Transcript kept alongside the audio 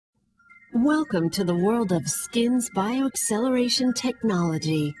Welcome to the world of Skin's bioacceleration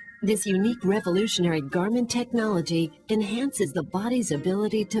technology. This unique revolutionary garment technology enhances the body's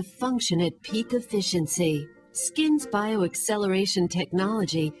ability to function at peak efficiency. Skin's bioacceleration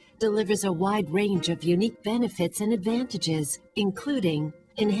technology delivers a wide range of unique benefits and advantages, including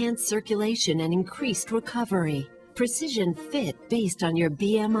enhanced circulation and increased recovery, precision fit based on your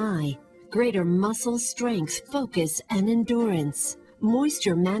BMI, greater muscle strength, focus, and endurance,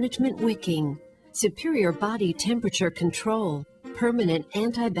 moisture management wicking, superior body temperature control, permanent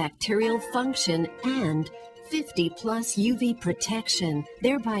antibacterial function, and 50+ UV protection,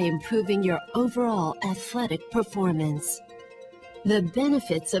 thereby improving your overall athletic performance. The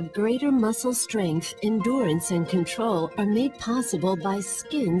benefits of greater muscle strength, endurance, and control are made possible by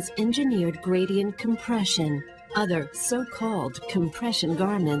Skin's engineered gradient compression. Other so-called compression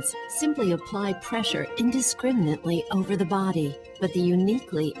garments simply apply pressure indiscriminately over the body, but the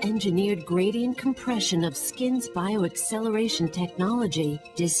uniquely engineered gradient compression of Skin's bioacceleration technology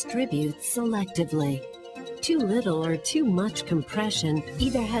distributes selectively. Too little or too much compression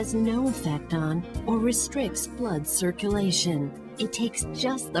either has no effect on or restricts blood circulation. It takes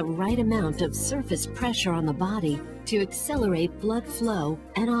just the right amount of surface pressure on the body to accelerate blood flow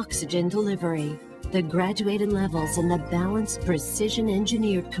and oxygen delivery. The graduated levels and the balanced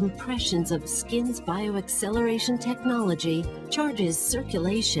precision-engineered compressions of Skin's bioacceleration technology charges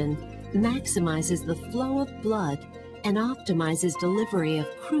circulation, maximizes the flow of blood, and optimizes delivery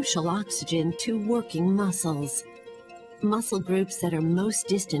of crucial oxygen to working muscles. Muscle groups that are most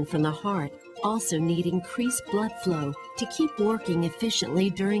distant from the heart also need increased blood flow to keep working efficiently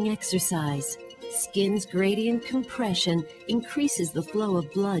during exercise. Skin's gradient compression increases the flow of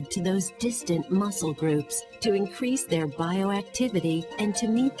blood to those distant muscle groups to increase their bioactivity and to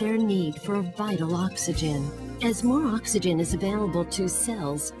meet their need for vital oxygen. As more oxygen is available to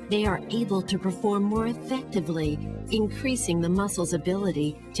cells, they are able to perform more effectively, increasing the muscle's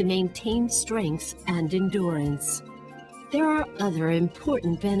ability to maintain strength and endurance. There are other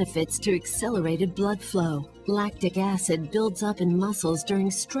important benefits to accelerated blood flow. Lactic acid builds up in muscles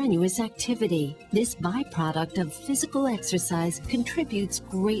during strenuous activity. This byproduct of physical exercise contributes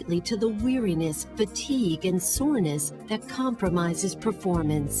greatly to the weariness, fatigue, and soreness that compromises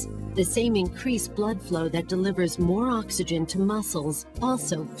performance. The same increased blood flow that delivers more oxygen to muscles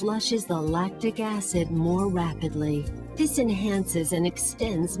also flushes the lactic acid more rapidly. This enhances and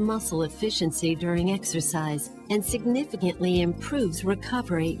extends muscle efficiency during exercise and significantly improves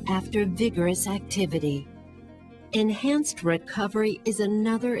recovery after vigorous activity. Enhanced recovery is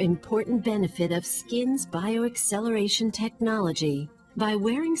another important benefit of Skin's bioacceleration technology. By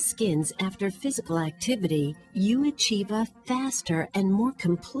wearing Skins after physical activity, you achieve a faster and more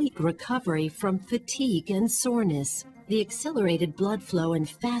complete recovery from fatigue and soreness. The accelerated blood flow and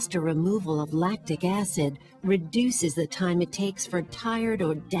faster removal of lactic acid reduces the time it takes for tired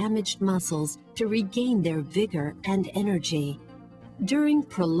or damaged muscles to regain their vigor and energy. During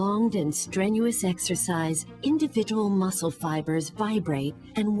prolonged and strenuous exercise, individual muscle fibers vibrate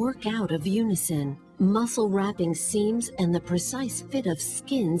and work out of unison. Muscle wrapping seams and the precise fit of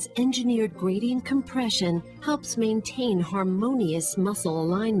Skin's engineered gradient compression helps maintain harmonious muscle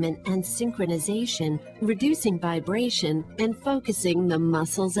alignment and synchronization, reducing vibration and focusing the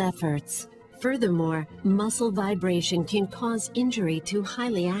muscle's efforts. Furthermore, muscle vibration can cause injury to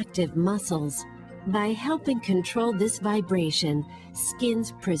highly active muscles. By helping control this vibration,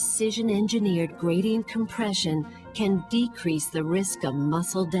 Skin's precision-engineered gradient compression can decrease the risk of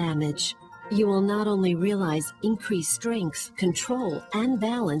muscle damage. You will not only realize increased strength, control, and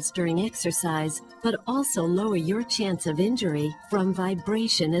balance during exercise, but also lower your chance of injury from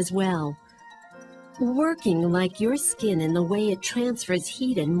vibration as well. Working like your skin in the way it transfers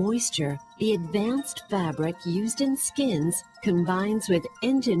heat and moisture, the advanced fabric used in Skins combines with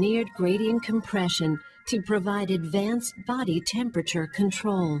engineered gradient compression to provide advanced body temperature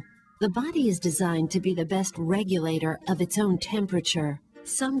control. The body is designed to be the best regulator of its own temperature.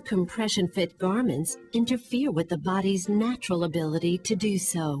 Some compression-fit garments interfere with the body's natural ability to do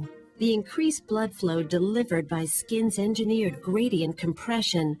so. The increased blood flow delivered by Skin's engineered gradient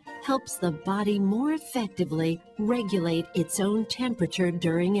compression helps the body more effectively regulate its own temperature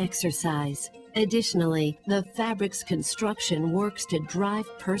during exercise. Additionally, the fabric's construction works to drive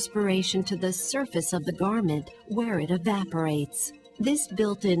perspiration to the surface of the garment where it evaporates. This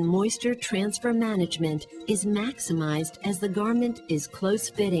built-in moisture transfer management is maximized as the garment is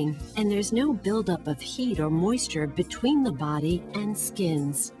close-fitting and there's no buildup of heat or moisture between the body and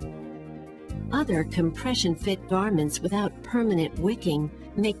Skins. Other compression-fit garments without permanent wicking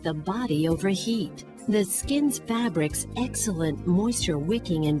make the body overheat. The Skin's fabric's excellent moisture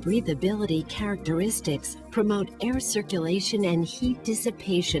wicking and breathability characteristics promote air circulation and heat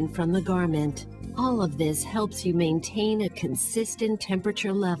dissipation from the garment. All of this helps you maintain a consistent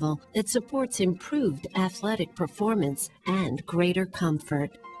temperature level that supports improved athletic performance and greater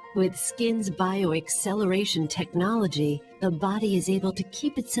comfort. With Skin's bioacceleration technology, the body is able to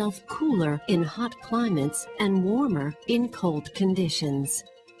keep itself cooler in hot climates and warmer in cold conditions.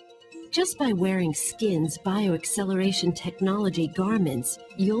 Just by wearing Skin's bioacceleration technology garments,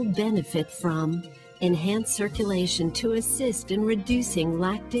 you'll benefit from enhanced circulation to assist in reducing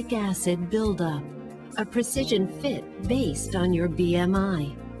lactic acid buildup, a precision fit based on your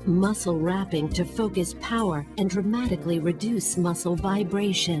BMI, muscle wrapping to focus power and dramatically reduce muscle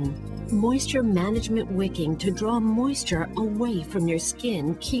vibration, moisture management wicking to draw moisture away from your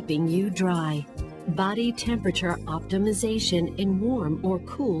skin, keeping you dry, body temperature optimization in warm or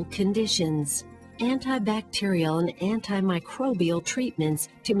cool conditions, antibacterial and antimicrobial treatments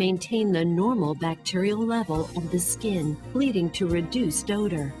to maintain the normal bacterial level of the skin, leading to reduced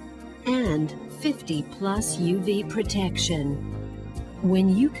odor, and 50+ UV protection.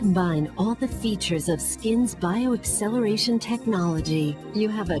 When you combine all the features of Skin's bioacceleration technology, you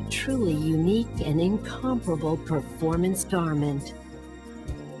have a truly unique and incomparable performance garment.